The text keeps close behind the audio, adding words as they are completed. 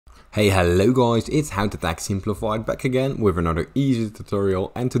Hey, hello guys, it's How to Tech Simplified back again with another easy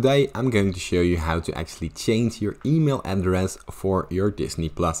tutorial, and today I'm going to show you how to actually change your email address for your Disney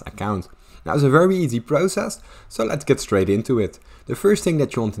Plus account. Now it's a very easy process, so let's get straight into it. The first thing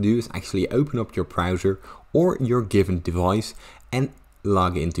that you want to do is actually open up your browser or your given device and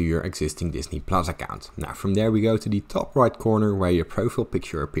log into your existing Disney Plus account. Now from there we go to the top right corner where your profile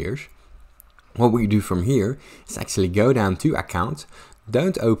picture appears. What we do from here is actually go down to account.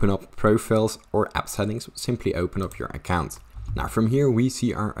 Don't open up profiles or app settings, simply open up your account. Now from here we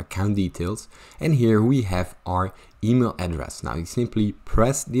see our account details, and here we have our email address. Now you simply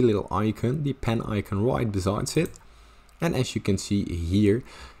press the little icon, the pen icon right beside it, and as you can see here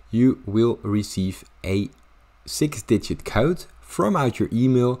you will receive a 6-digit code from out your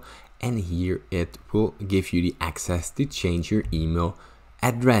email, and here it will give you the access to change your email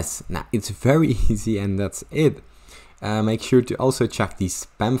address. Now it's very easy, and that's it. Make sure to also check the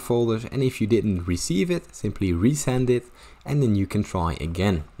spam folders, and if you didn't receive it, simply resend it and then you can try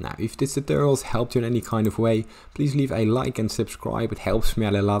again. Now if this tutorial has helped you in any kind of way, please leave a like and subscribe, it helps me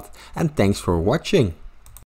out a lot, and thanks for watching.